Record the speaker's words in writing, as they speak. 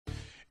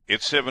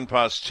It's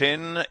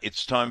 10:07.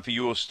 It's time for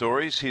your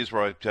stories. Here's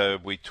where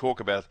we talk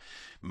about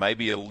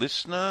maybe a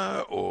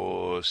listener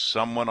or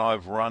someone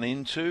I've run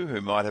into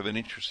who might have an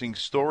interesting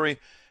story,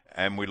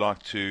 and we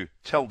like to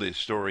tell their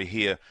story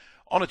here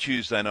on a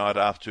Tuesday night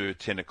after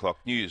 10 o'clock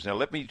news. Now,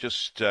 let me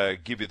just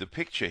give you the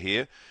picture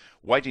here.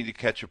 Waiting to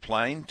catch a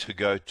plane to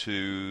go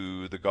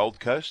to the Gold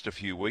Coast a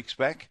few weeks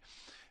back.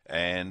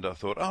 And I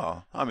thought,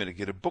 I'm going to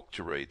get a book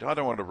to read. I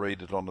don't want to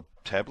read it on a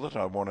tablet.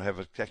 I want to have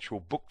an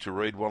actual book to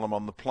read while I'm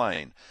on the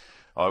plane.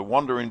 I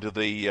wander into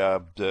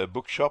the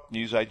bookshop,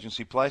 news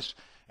agency place,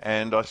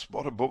 and I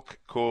spot a book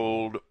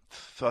called,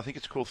 I think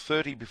it's called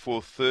 30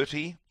 Before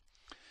 30,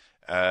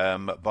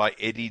 by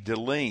Eddie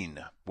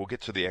Dilleen. We'll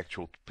get to the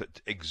actual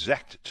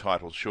exact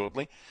title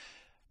shortly.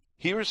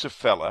 Here is a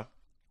fella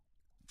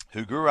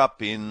who grew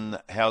up in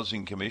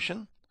Housing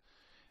Commission,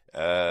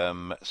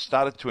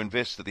 started to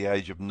invest at the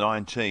age of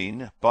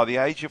 19. By the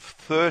age of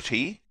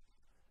 30,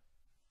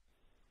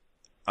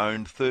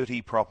 owned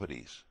 30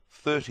 properties.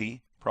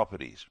 30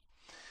 properties.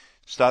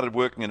 Started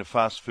working in a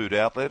fast food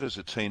outlet as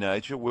a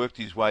teenager, worked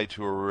his way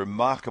to a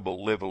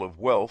remarkable level of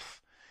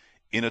wealth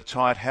in a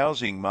tight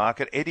housing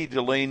market. Eddie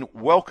Dilleen,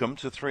 welcome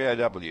to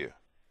 3AW.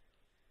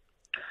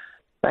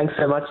 Thanks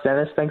so much,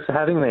 Dennis. Thanks for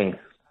having me.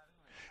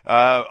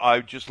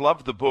 I just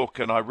loved the book,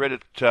 and I read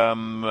it.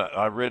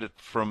 I read it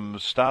from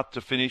start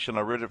to finish, and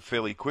I read it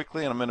fairly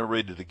quickly. And I'm going to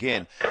read it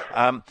again.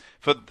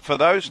 For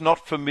those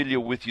not familiar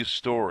with your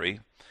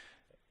story,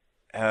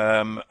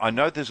 I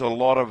know there's a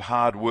lot of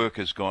hard work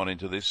has gone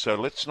into this. So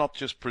let's not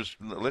just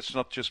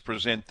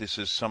present this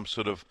as some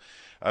sort of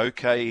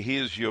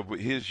here's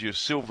your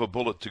silver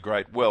bullet to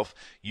great wealth.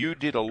 You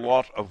did a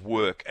lot of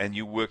work, and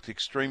you worked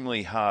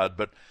extremely hard.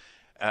 But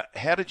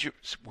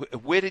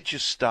where did you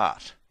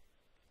start?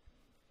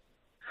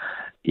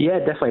 Yeah,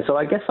 definitely. So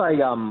I guess I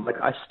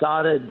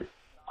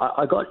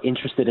got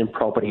interested in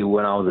property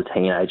when I was a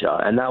teenager,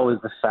 and that was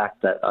the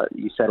fact that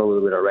you said a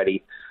little bit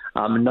already.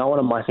 No one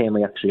in my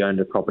family actually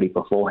owned a property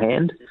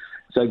beforehand.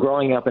 So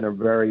growing up in a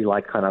very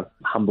kind of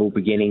humble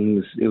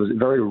beginnings, it was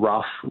very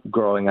rough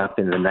growing up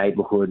in the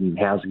neighbourhood and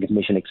housing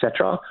commission,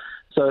 etc.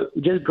 So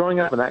just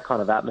growing up in that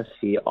kind of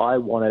atmosphere, I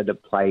wanted a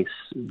place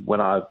when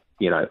I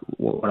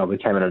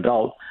became an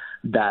adult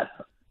that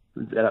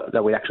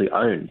we actually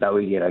owned, that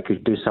we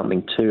could do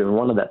something to, and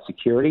wanted that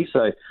security.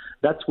 So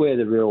that's where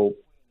the real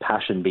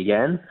passion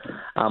began.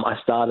 I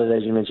started,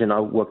 as you mentioned,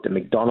 I worked at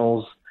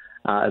McDonald's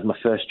as my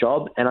first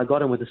job, and I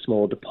got in with a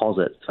small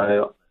deposit.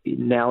 So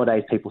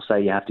nowadays people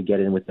say you have to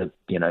get in with a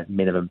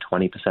minimum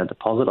 20%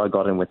 deposit. I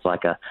got in with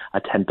a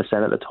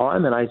 10% at the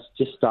time, and I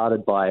just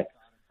started by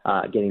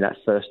getting that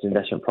first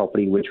investment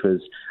property, which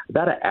was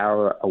about an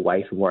hour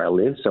away from where I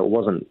lived. So it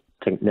wasn't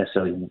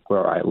necessarily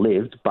where I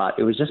lived, but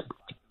it was just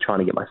trying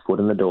to get my foot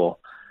in the door.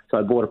 So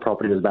I bought a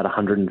property that was about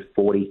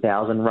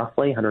 140,000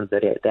 roughly,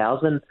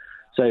 138,000.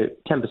 So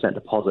 10%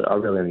 deposit, I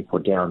really only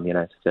put down,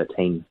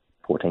 13,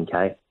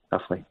 14K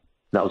roughly.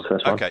 That was the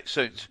first one. Okay,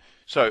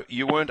 so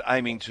you weren't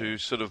aiming to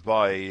sort of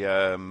buy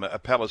a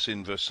palace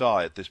in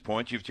Versailles at this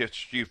point. You've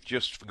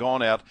just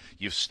gone out,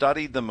 you've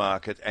studied the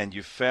market, and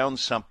you've found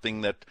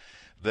something that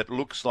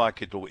looks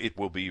like it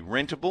will be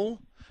rentable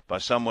by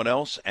someone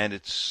else, and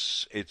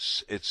it's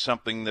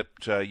something that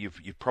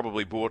you've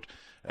probably bought.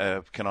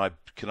 Can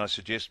I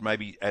suggest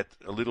maybe at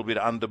a little bit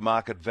under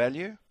market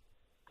value?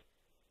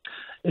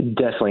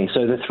 Definitely.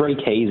 So the three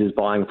keys is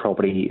buying a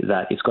property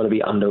that it's got to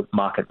be under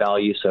market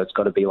value. So it's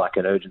got to be like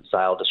an urgent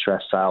sale,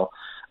 distress sale,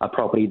 a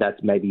property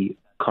that's maybe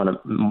has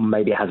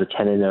a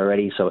tenant in it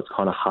already, so it's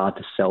kind of hard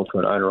to sell to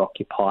an owner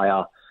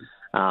occupier.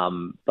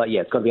 But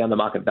yeah, it's got to be under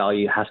market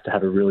value. It has to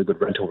have a really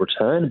good rental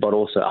return, but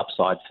also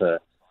upside for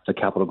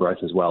capital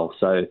growth as well.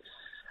 So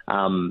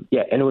and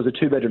it was a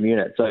 2-bedroom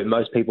unit. So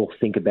most people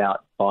think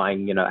about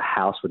buying, a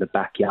house with a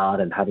backyard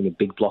and having a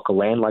big block of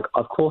land.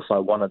 Of course I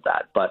wanted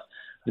that, but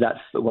that's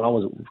when I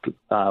was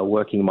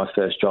working my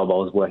first job, I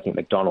was working at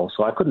McDonald's,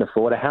 so I couldn't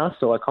afford a house.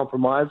 So I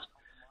compromised,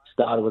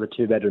 started with a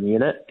 2-bedroom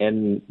unit,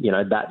 and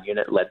that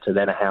unit led to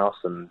then a house,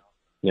 and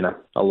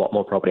a lot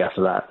more property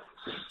after that.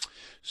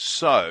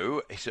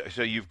 So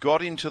you've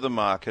got into the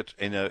market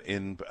in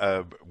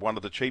one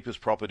of the cheapest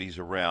properties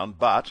around,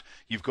 but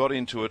you've got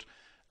into it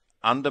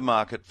under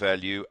market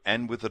value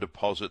and with a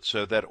deposit,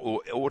 so that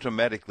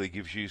automatically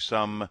gives you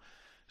some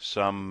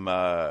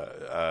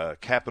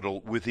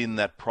capital within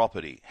that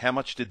property. How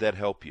much did that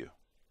help you?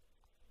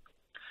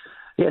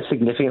 Yeah,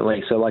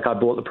 significantly. So I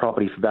bought the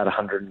property for about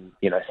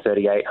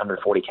 138,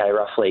 140K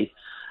roughly.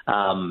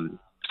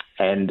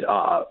 And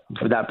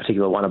for that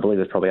particular one, I believe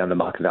it's probably under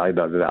market value,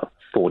 but about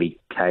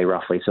 40K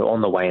roughly. So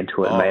on the way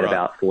into it, made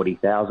about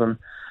 40,000.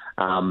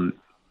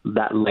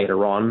 That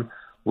later on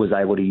was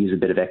able to use a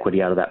bit of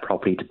equity out of that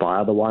property to buy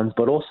other ones,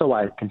 but also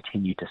I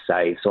continued to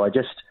save. So I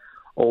just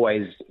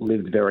always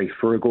lived very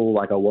frugal.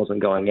 I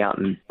wasn't going out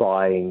and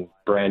buying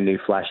brand new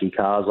flashy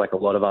cars like a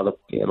lot of other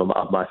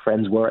my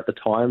friends were at the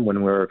time when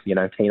we were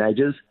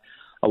teenagers.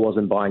 I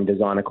wasn't buying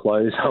designer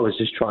clothes. I was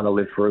just trying to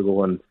live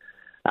frugal and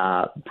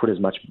put as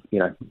much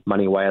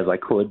money away as I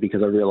could,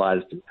 because I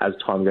realized as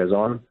time goes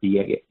on,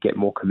 you get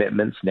more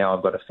commitments. Now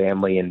I've got a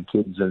family and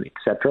kids and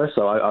etc.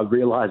 So I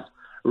realized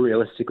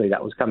realistically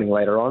that was coming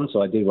later on.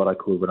 So I did what I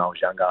could when I was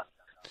younger.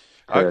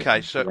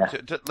 Okay, so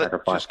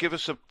just give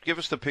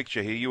us the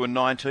picture here. You were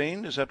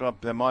 19. Is that right?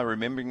 Am I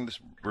remembering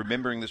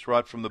this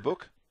right from the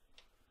book?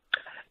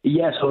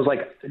 Yes, I was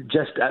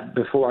like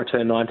before I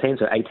turned 19,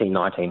 so 18,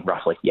 19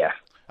 roughly. Yeah.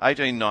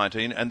 18,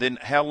 19, and then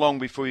how long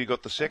before you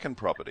got the second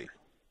property?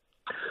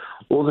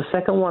 Well, the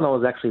second one I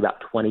was actually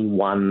about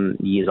 21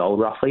 years old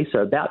roughly, so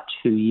about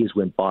 2 years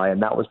went by,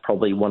 and that was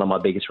probably one of my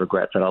biggest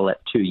regrets, that I let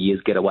 2 years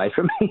get away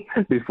from me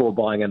before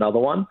buying another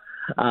one,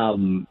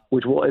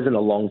 which isn't a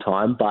long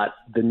time. But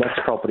the next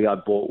property I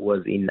bought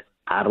was in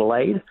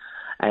Adelaide,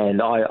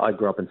 and I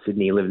grew up in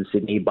Sydney, live in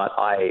Sydney, but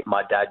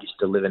my dad used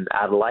to live in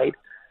Adelaide,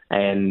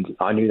 and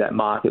I knew that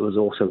market was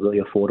also really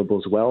affordable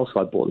as well,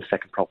 so I bought the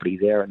second property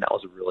there, and that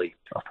was a really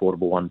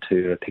affordable one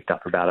too. I picked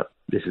up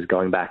this is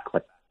going back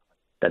like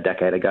a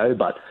decade ago,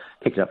 but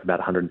picked it up about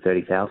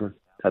 130,000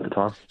 at the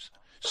time.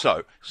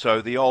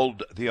 So the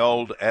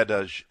old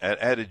adage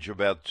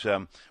about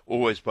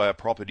always buy a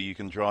property you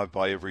can drive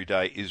by every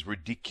day is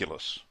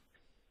ridiculous.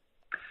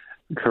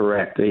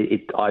 Correct.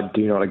 I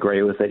do not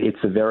agree with it.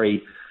 It's a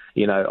very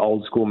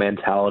old school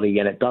mentality,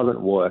 and it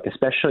doesn't work.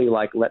 Especially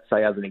like, let's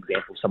say as an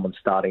example, someone's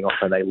starting off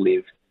and they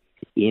live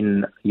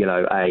in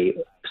a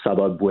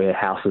suburb where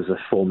houses are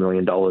 $4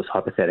 million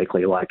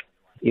hypothetically. Like,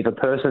 if a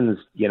person's,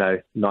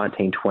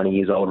 19, 20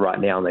 years old right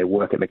now and they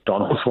work at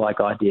McDonald's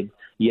like I did,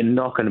 you're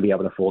not going to be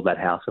able to afford that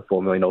house for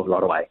 $4 million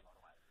right away.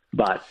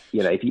 But,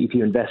 if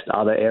you invest in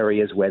other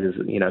areas where there's,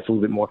 it's a little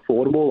bit more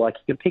affordable, like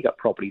you can pick up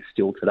properties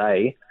still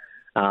today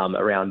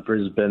around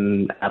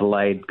Brisbane,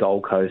 Adelaide,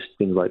 Gold Coast,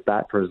 things like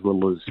that for as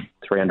little as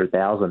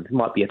 300,000. It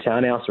might be a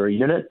townhouse or a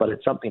unit, but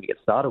it's something to get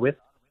started with.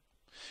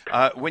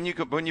 When you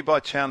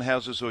buy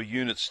townhouses or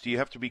units, do you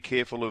have to be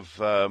careful of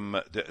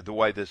the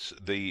way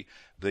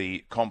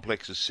the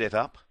complex is set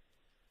up?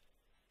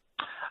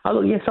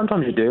 Yeah,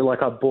 sometimes you do.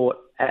 Like, I bought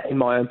in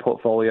my own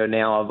portfolio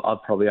now,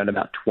 I've probably owned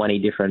about 20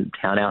 different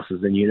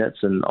townhouses and units,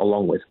 and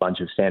along with a bunch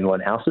of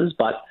standalone houses.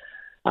 But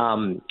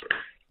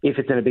if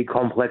it's in a big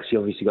complex, you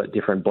obviously got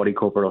different body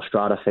corporate or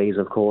strata fees,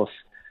 of course.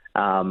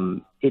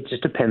 It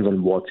just depends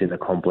on what's in the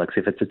complex.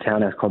 If it's a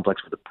townhouse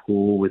complex with a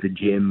pool, with a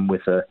gym,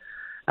 with a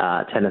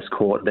tennis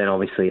court, then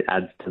obviously it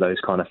adds to those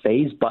kind of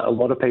fees. But a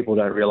lot of people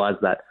don't realise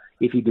that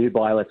if you do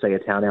buy, let's say, a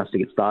townhouse to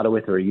get started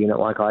with, or a unit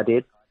like I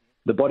did,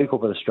 the body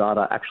corporate or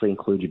strata actually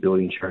includes your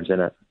building insurance in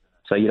it.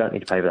 So you don't need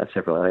to pay for that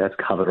separately. That's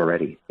covered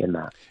already in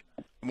that.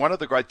 One of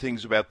the great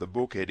things about the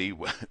book, Eddie,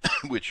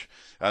 which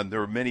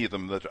there are many of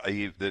them that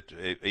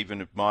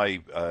even at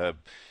my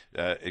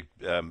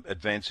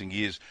advancing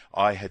years,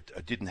 I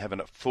didn't have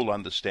a full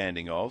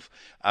understanding of,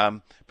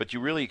 but you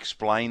really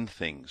explain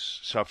things.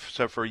 So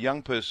for a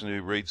young person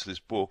who reads this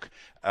book,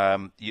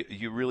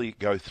 you really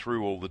go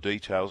through all the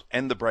details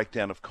and the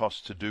breakdown of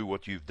costs to do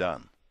what you've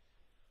done.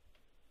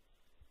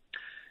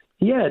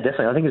 Yeah,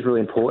 definitely. I think it's really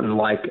important.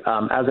 Like,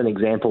 as an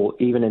example,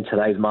 even in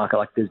today's market,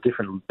 like, there's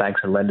different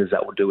banks and lenders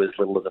that will do as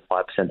little as a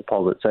 5%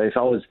 deposit. So if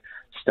I was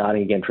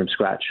starting again from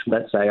scratch,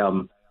 let's say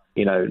I'm,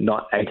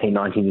 not 18,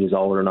 19 years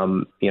old and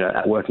I'm,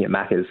 working at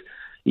Macca's,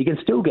 you can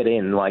still get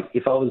in. Like,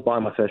 if I was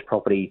buying my first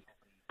property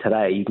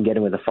today, you can get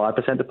in with a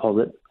 5%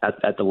 deposit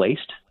at the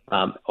least.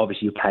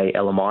 Obviously, you pay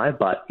LMI,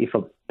 but if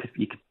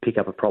you could pick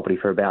up a property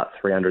for about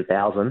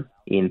 300,000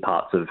 in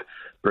parts of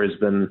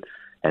Brisbane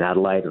and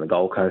Adelaide and the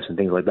Gold Coast and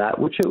things like that,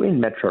 which are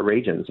in metro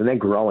regions, and they're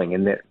growing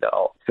and they're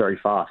very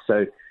fast.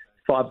 So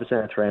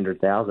 5% of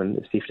 300,000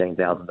 is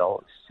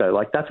 $15,000. So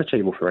like, that's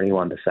achievable for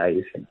anyone to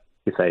say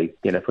if they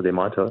put their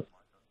mind to it.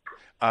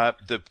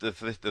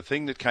 The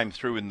thing that came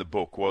through in the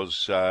book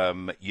was,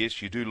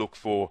 yes, you do look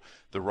for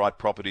the right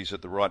properties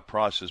at the right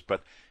prices,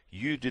 but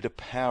you did a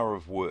power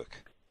of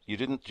work. You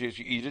didn't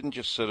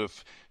just sort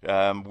of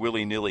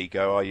willy-nilly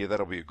go, oh yeah,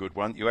 that'll be a good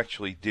one. You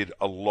actually did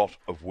a lot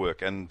of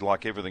work, and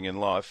like everything in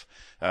life,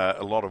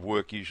 a lot of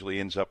work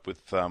usually ends up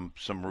with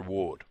some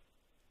reward.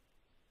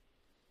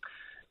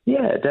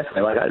 Yeah,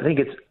 definitely. Like, I think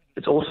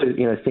it's also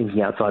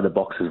thinking outside the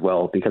box as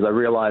well, because I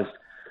realized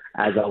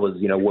as I was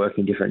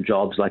working different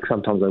jobs, like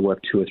sometimes I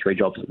work 2 or 3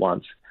 jobs at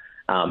once,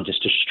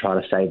 just to try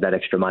to save that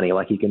extra money.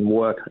 Like, you can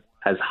work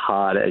as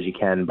hard as you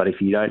can, but if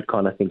you don't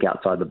kind of think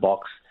outside the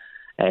box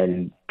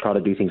and try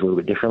to do things a little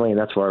bit differently. And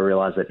that's where I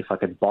realized that if I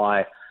could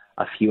buy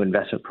a few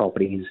investment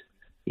properties,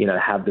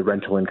 have the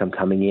rental income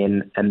coming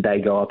in and they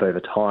go up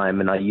over time,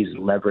 and I use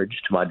leverage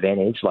to my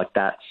advantage, like,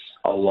 that's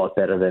a lot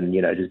better than,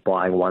 just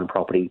buying one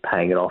property,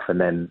 paying it off,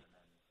 and then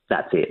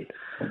that's it.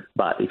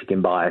 But if you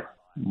can buy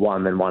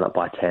one, then why not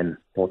buy 10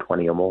 or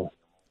 20 or more?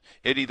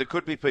 Eddie, there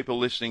could be people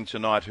listening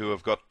tonight who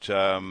have got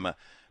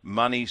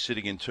money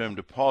sitting in term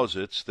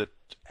deposits that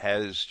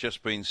has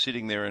just been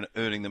sitting there and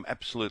earning them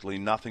absolutely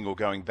nothing or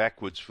going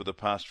backwards for the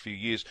past few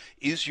years.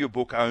 Is your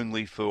book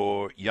only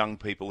for young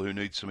people who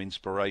need some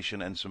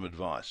inspiration and some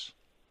advice?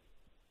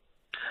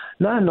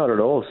 No, not at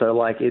all. So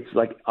like, it's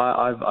like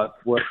I've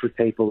worked with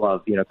people,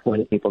 I've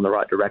pointed people in the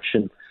right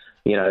direction.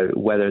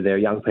 whether they're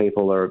young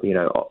people or,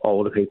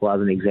 older people as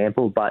an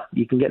example. But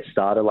you can get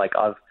started. Like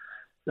I've,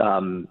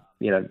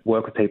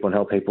 worked with people and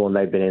helped people, and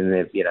they've been in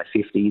their,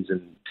 50s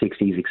and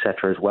 60s,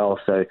 etc. as well.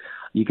 So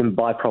you can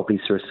buy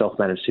properties through a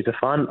self-managed super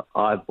fund.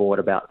 I've bought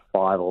about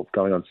 5 or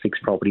going on 6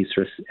 properties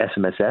through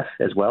SMSF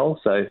as well.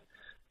 So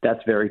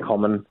that's very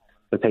common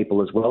for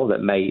people as well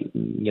that may,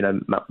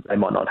 they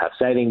might not have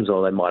savings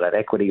or they might have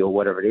equity or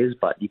whatever it is,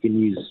 but you can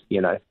use,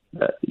 you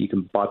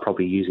can buy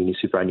property using your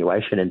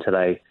superannuation in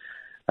today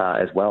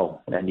as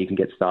well. And you can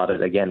get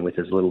started again with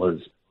as little as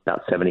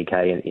about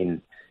 70K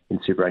in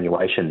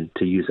superannuation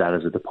to use that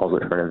as a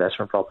deposit for an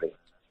investment property.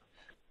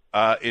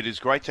 It is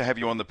great to have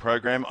you on the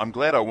program. I'm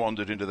glad I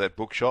wandered into that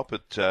bookshop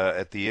at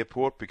the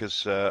airport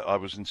because I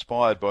was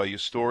inspired by your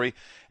story.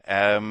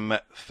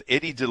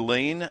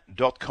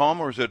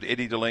 EddieDilleen.com, or is it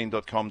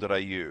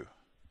eddiedilleen.com.au?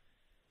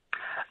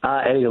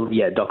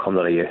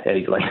 .com.au,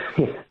 Eddie Dilleen.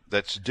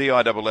 That's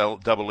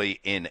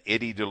DILLEEN,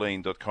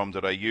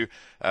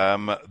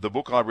 EddieDilleen.com.au. The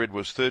book I read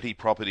was 30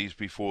 Properties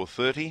Before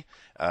 30,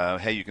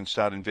 how you can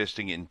start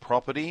investing in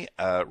property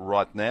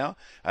right now.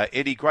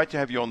 Eddie, great to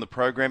have you on the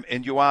program,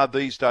 and you are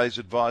these days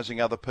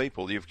advising other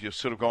people. You've just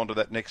sort of gone to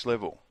that next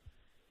level.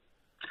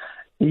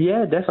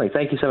 Yeah, definitely.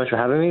 Thank you so much for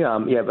having me.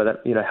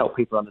 Help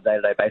people on a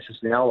day-to-day basis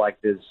now.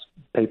 Like there's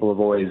people have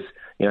always,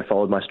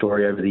 followed my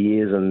story over the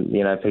years, and,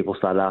 people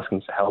started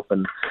asking for help,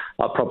 and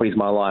property's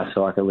my life,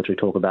 so I can literally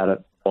talk about it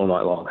all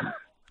night long.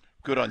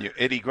 Good on you.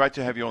 Eddie, great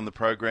to have you on the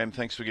program.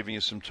 Thanks for giving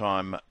us some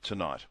time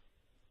tonight.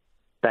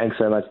 Thanks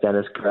so much,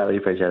 Dennis. Greatly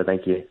appreciate it.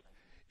 Thank you.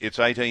 It's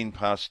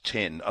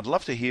 10:18. I'd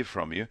love to hear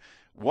from you.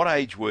 What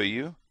age were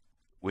you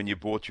when you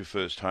bought your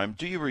first home?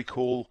 Do you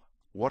recall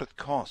what it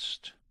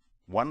cost?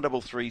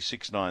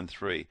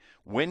 133693.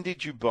 When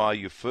did you buy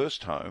your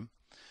first home?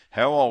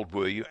 How old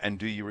were you? And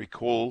do you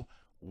recall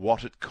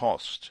what it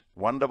cost?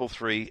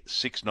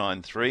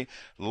 133693.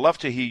 Love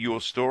to hear your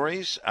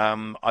stories.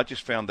 I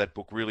just found that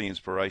book really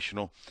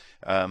inspirational.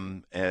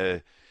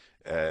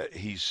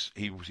 He's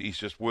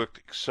just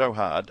worked so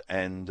hard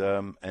and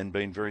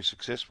been very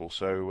successful.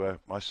 So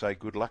I say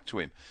good luck to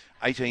him.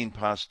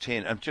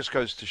 10:18, and it just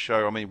goes to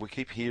show. I mean, we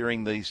keep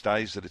hearing these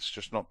days that it's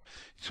just not.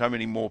 So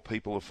many more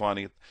people are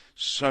finding it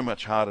so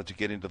much harder to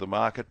get into the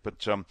market.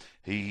 But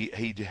he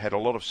had a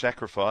lot of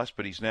sacrifice,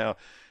 but he's now,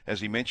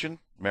 as he mentioned,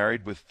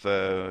 married with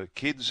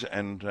kids,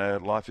 and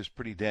life is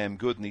pretty damn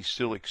good, and he's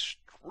still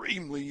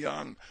extremely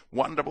young.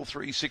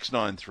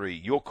 133693.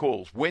 Your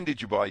calls. When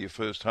did you buy your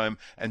first home,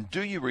 and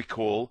do you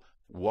recall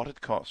what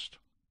it cost?